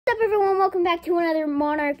What's up, everyone? Welcome back to another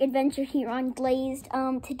Monarch adventure here on Glazed.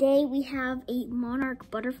 Today we have a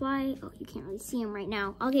Monarch butterfly. Oh, you can't really see him right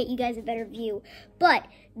now. I'll get you guys a better view. But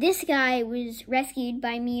this guy was rescued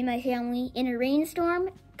by me and my family in a rainstorm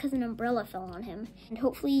because an umbrella fell on him. And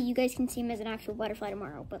hopefully you guys can see him as an actual butterfly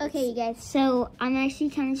tomorrow. But okay, you guys, so I'm actually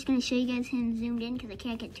kind of just going to show you guys him zoomed in because I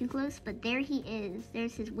can't get too close. But there he is.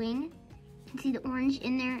 There's his wing. You can see the orange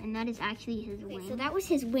in there, and that is actually his wing. So that was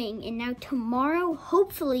his wing, and now tomorrow,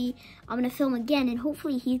 hopefully, I'm gonna film again, and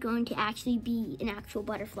hopefully he's going to actually be an actual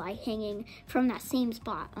butterfly hanging from that same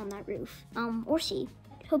spot on that roof, or she.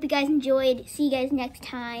 Hope you guys enjoyed. See you guys next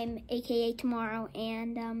time, AKA tomorrow,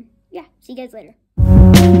 and yeah, see you guys later.